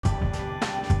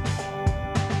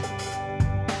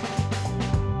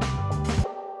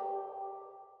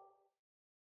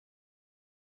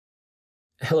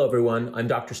Hello, everyone. I'm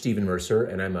Dr. Stephen Mercer,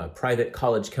 and I'm a private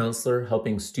college counselor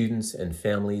helping students and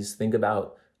families think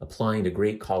about applying to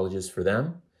great colleges for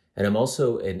them. And I'm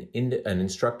also an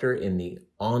instructor in the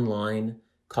online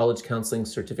college counseling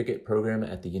certificate program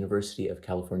at the University of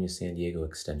California, San Diego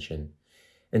Extension.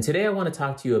 And today I want to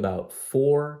talk to you about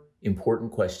 4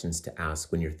 important questions to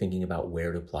ask when you're thinking about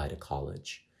where to apply to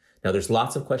college. Now, there's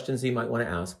lots of questions that you might want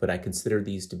to ask, but I consider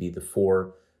these to be the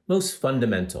 4 most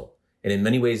fundamental. And in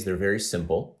many ways, they're very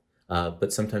simple,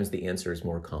 but sometimes the answer is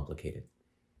more complicated.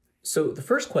 So the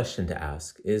first question to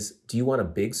ask is, do you want a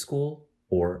big school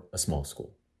or a small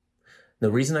school?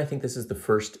 The reason I think this is the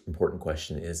first important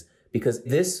question is because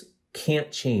this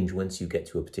can't change once you get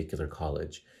to a particular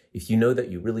college. If you know that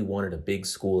you really wanted a big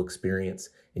school experience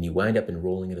and you wind up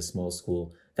enrolling at a small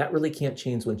school, that really can't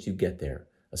change once you get there.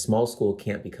 A small school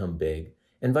can't become big,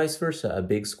 and vice versa, a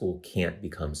big school can't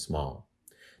become small.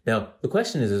 Now, the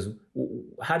question is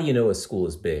how do you know a school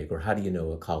is big or how do you know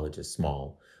a college is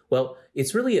small? Well,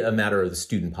 it's really a matter of the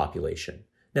student population.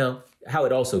 Now, how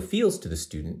it also feels to the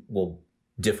student will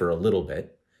differ a little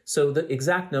bit. So the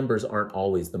exact numbers aren't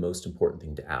always the most important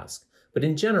thing to ask. But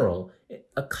in general,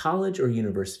 a college or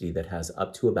university that has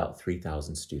up to about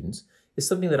 3,000 students is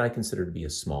something that I consider to be a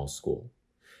small school.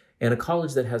 And a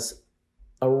college that has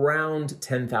around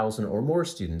 10,000 or more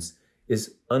students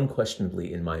is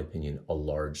unquestionably, in my opinion, a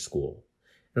large school.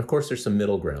 And of course, there's some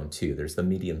middle ground too. There's the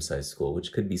medium-sized school,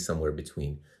 which could be somewhere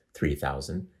between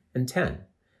 3,000 and 10.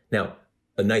 Now,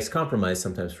 a nice compromise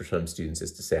sometimes for some students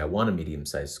is to say, I want a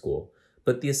medium-sized school.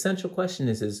 But the essential question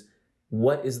is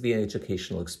what is the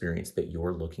educational experience that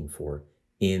you're looking for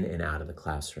in and out of the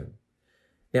classroom?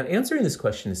 Now, answering this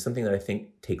question is something that I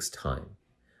think takes time.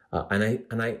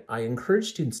 And I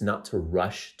encourage students not to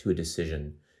rush to a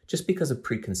decision just because of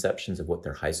preconceptions of what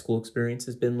their high school experience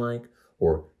has been like,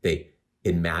 or they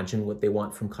imagine what they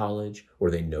want from college, or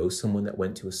they know someone that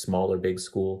went to a small or big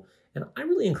school. And I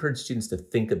really encourage students to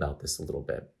think about this a little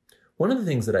bit. One of the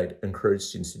things that I'd encourage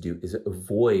students to do is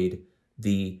avoid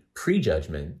the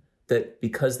prejudgment that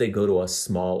because they go to a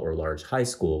small or large high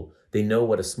school, they know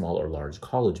what a small or large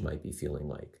college might be feeling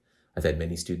like. I've had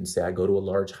many students say, I go to a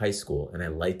large high school and I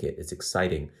like it, it's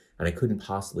exciting, and I couldn't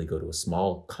possibly go to a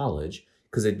small college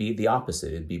because it'd be the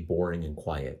opposite, it'd be boring and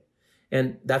quiet.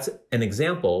 And that's an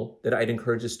example that I'd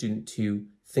encourage a student to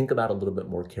think about a little bit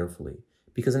more carefully.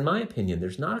 Because in my opinion,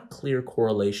 there's not a clear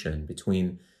correlation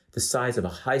between the size of a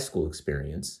high school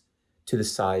experience to the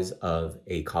size of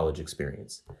a college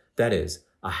experience. That is,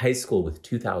 a high school with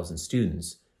 2,000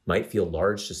 students might feel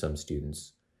large to some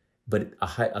students, but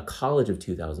a college of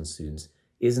 2,000 students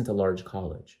isn't a large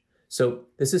college. So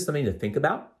this is something to think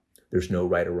about. There's no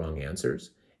right or wrong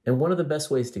answers. And one of the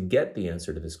best ways to get the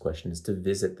answer to this question is to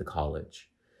visit the college.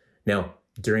 Now,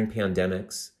 during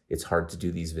pandemics, it's hard to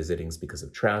do these visitings because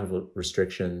of travel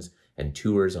restrictions, and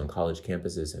tours on college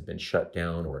campuses have been shut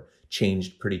down or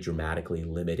changed pretty dramatically,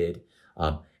 limited.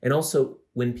 And also,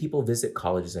 when people visit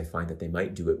colleges, I find that they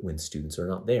might do it when students are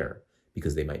not there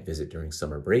because they might visit during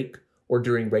summer break or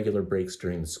during regular breaks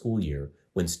during the school year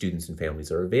when students and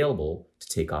families are available to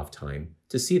take off time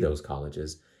to see those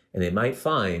colleges. And they might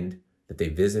find that they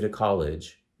visit a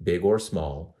college, big or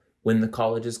small, when the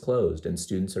college is closed and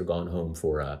students are gone home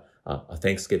for a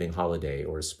Thanksgiving holiday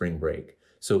or a spring break.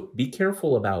 So be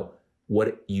careful about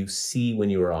what you see when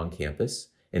you are on campus.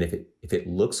 And if it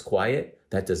looks quiet,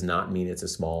 that does not mean it's a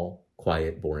small,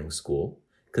 quiet, boring school,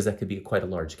 because that could be quite a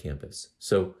large campus.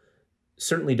 So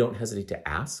certainly don't hesitate to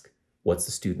ask, what's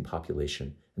the student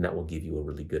population? And that will give you a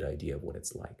really good idea of what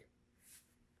it's like.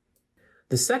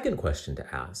 The second question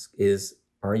to ask is,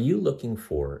 are you looking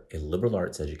for a liberal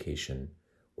arts education,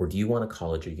 or do you want a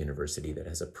college or university that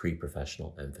has a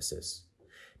pre-professional emphasis?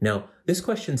 Now, this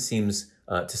question seems,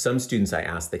 to some students I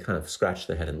ask, they kind of scratch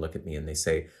their head and look at me and they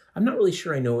say, I'm not really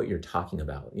sure I know what you're talking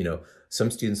about. Some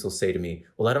students will say to me,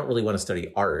 well, I don't really want to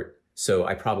study art, so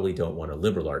I probably don't want a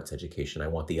liberal arts education. I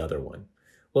want the other one.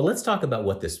 Well, let's talk about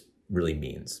what this really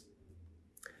means.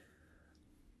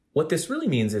 What this really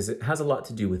means is it has a lot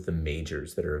to do with the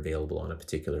majors that are available on a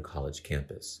particular college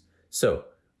campus. So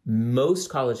most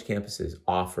college campuses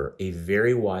offer a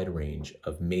very wide range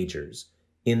of majors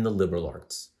in the liberal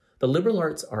arts. The liberal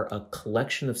arts are a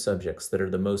collection of subjects that are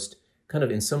the most kind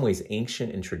of in some ways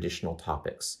ancient and traditional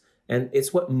topics. And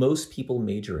it's what most people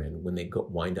major in when they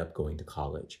wind up going to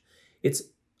college. It's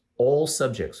all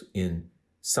subjects in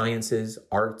sciences,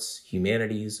 arts,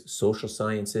 humanities, social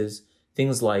sciences,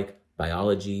 things like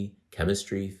biology,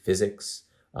 chemistry, physics,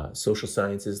 social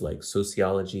sciences like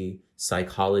sociology,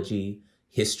 psychology,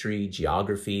 history,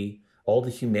 geography, all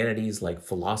the humanities like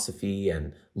philosophy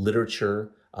and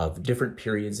literature of different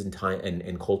periods in time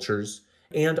and cultures,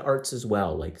 and arts as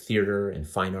well, like theater and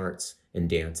fine arts and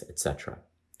dance, etc.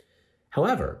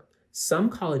 However, some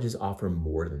colleges offer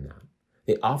more than that.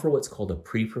 They offer what's called a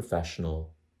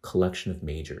pre-professional collection of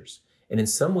majors. And in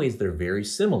some ways, they're very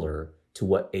similar to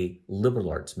what a liberal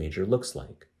arts major looks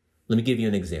like. Let me give you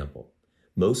an example.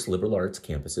 Most liberal arts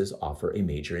campuses offer a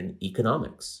major in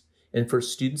economics. And for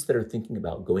students that are thinking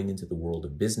about going into the world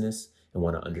of business and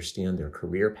want to understand their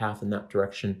career path in that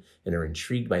direction and are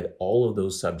intrigued by all of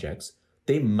those subjects,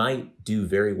 they might do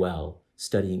very well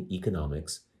studying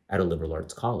economics at a liberal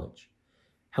arts college.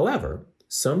 However,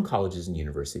 some colleges and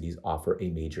universities offer a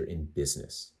major in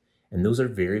business, and those are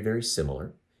very, very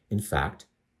similar. In fact,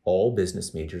 all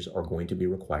business majors are going to be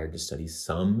required to study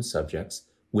some subjects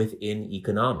within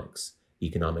economics,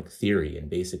 economic theory, and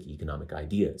basic economic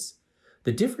ideas.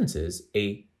 The difference is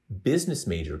a business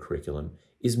major curriculum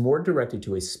is more directed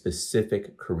to a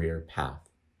specific career path.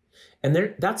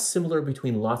 And that's similar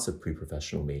between lots of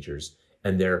pre-professional majors,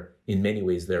 and in many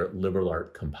ways, they're liberal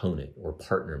art component or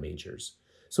partner majors.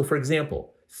 So for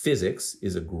example, physics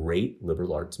is a great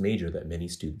liberal arts major that many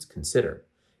students consider.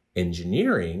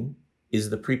 Engineering is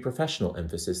the pre-professional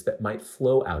emphasis that might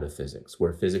flow out of physics,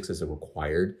 where physics is a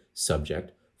required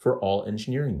subject for all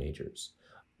engineering majors.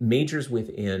 Majors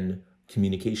within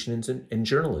communications and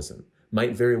journalism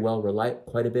might very well rely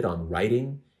quite a bit on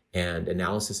writing and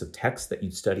analysis of text that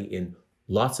you'd study in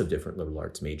lots of different liberal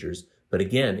arts majors. But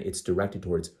again, it's directed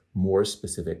towards more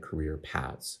specific career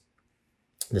paths.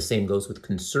 The same goes with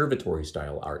conservatory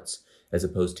style arts, as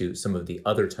opposed to some of the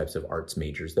other types of arts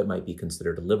majors that might be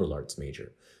considered a liberal arts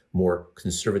major. More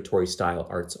conservatory style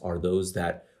arts are those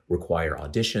that require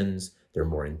auditions, they're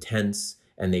more intense,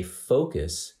 and they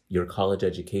focus your college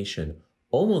education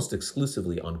almost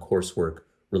exclusively on coursework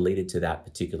related to that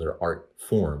particular art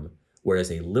form,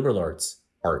 whereas a liberal arts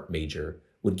art major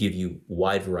would give you a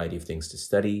wide variety of things to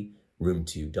study, room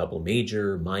to double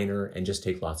major, minor, and just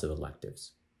take lots of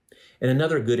electives. And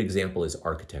another good example is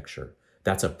architecture.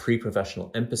 That's a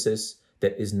pre-professional emphasis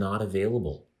that is not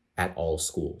available at all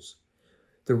schools.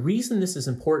 The reason this is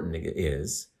important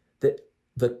is that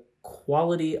the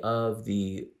quality of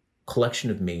the collection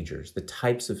of majors, the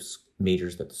types of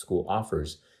majors that the school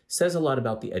offers, says a lot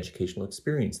about the educational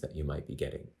experience that you might be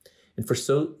getting. And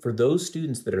for those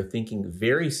students that are thinking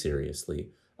very seriously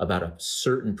about a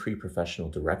certain pre-professional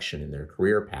direction in their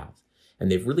career path, and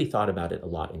they've really thought about it a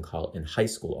lot in high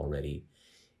school already,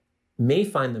 may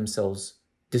find themselves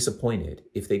disappointed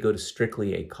if they go to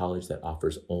strictly a college that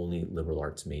offers only liberal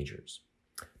arts majors.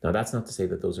 Now, that's not to say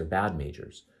that those are bad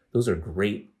majors. Those are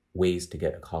great ways to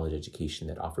get a college education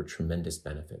that offer tremendous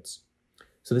benefits.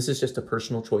 So this is just a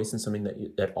personal choice and something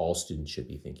that all students should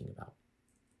be thinking about.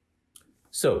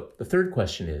 So the third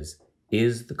question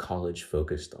is the college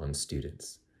focused on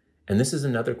students? And this is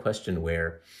another question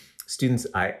where students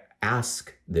I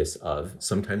ask this of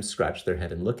sometimes scratch their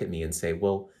head and look at me and say,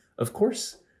 well, of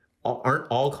course, aren't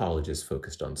all colleges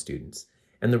focused on students?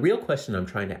 And the real question I'm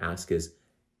trying to ask is,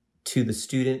 to the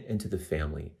student and to the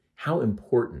family, how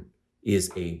important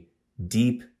is a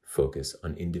deep focus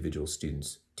on individual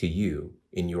students to you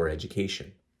in your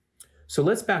education? So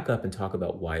let's back up and talk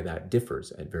about why that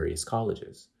differs at various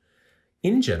colleges.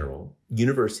 In general,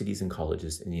 universities and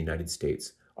colleges in the United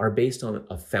States are based on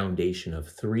a foundation of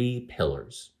 3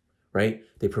 pillars, right?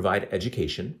 They provide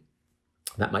education.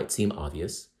 That might seem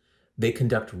obvious. They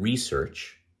conduct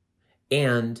research,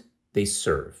 and they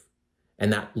serve.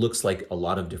 And that looks like a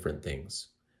lot of different things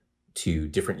to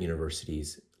different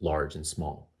universities, large and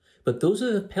small. But those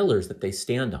are the pillars that they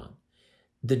stand on.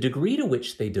 The degree to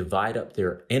which they divide up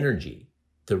their energy,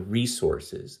 the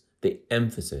resources, the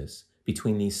emphasis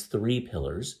between these 3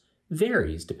 pillars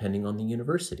varies depending on the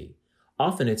university.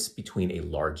 Often it's between a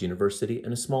large university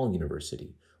and a small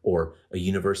university, or a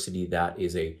university that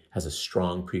has a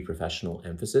strong pre-professional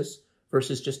emphasis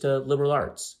versus just a liberal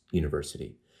arts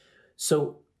university.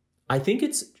 So I think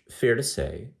it's fair to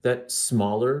say that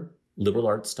smaller liberal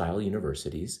arts style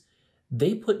universities,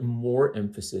 they put more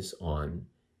emphasis on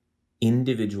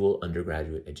individual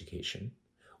undergraduate education,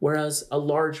 whereas a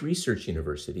large research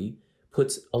university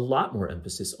puts a lot more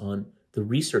emphasis on the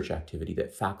research activity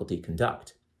that faculty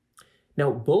conduct.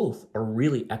 Now, both are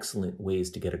really excellent ways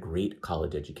to get a great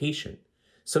college education.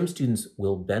 Some students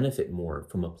will benefit more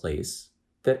from a place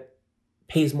that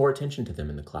pays more attention to them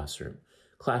in the classroom.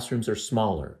 Classrooms are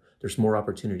smaller. There's more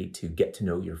opportunity to get to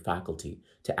know your faculty,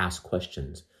 to ask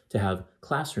questions, to have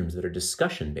classrooms that are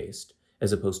discussion-based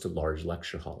as opposed to large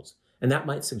lecture halls. And that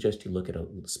might suggest you look at a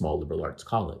small liberal arts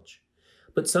college.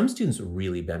 But some students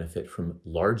really benefit from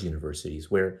large universities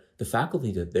where the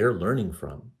faculty that they're learning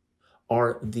from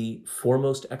are the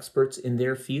foremost experts in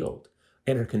their field.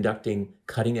 and are conducting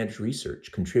cutting-edge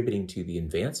research, contributing to the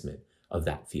advancement of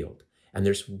that field. And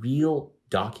there's real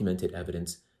documented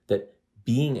evidence that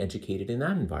being educated in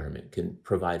that environment can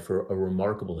provide for a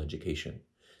remarkable education.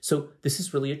 So this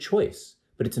is really a choice,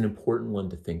 but it's an important one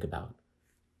to think about.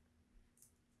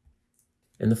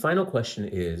 And the final question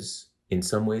is, in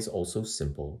some ways, also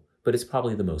simple, but it's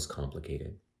probably the most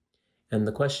complicated. And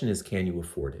the question is, can you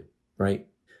afford it, right?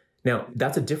 Now,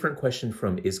 that's a different question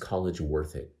from, is college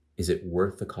worth it? Is it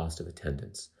worth the cost of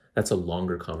attendance? That's a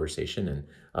longer conversation,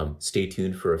 and stay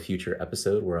tuned for a future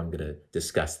episode where I'm going to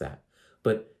discuss that.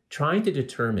 But trying to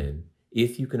determine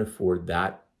if you can afford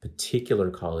that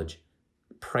particular college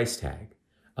price tag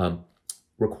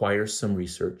requires some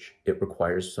research. It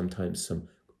requires sometimes some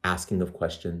asking of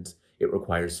questions. It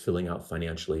requires filling out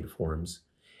financial aid forms.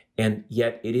 And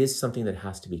yet it is something that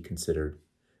has to be considered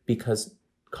because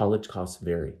college costs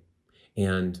vary.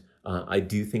 And I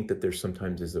do think that there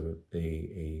sometimes is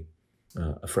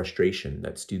a frustration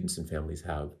that students and families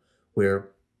have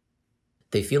where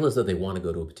they feel as though they want to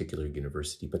go to a particular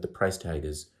university, but the price tag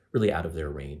is really out of their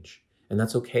range. And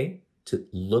that's okay to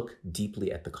look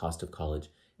deeply at the cost of college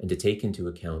and to take into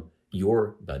account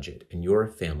your budget and your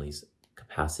family's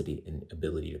capacity and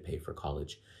ability to pay for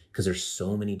college, because there's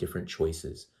so many different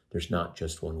choices. There's not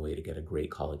just one way to get a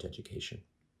great college education.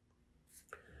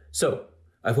 So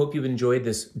I hope you've enjoyed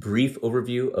this brief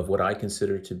overview of what I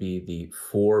consider to be the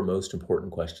 4 most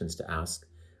important questions to ask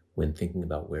when thinking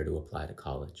about where to apply to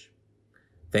college.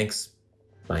 Thanks.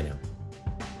 Bye now.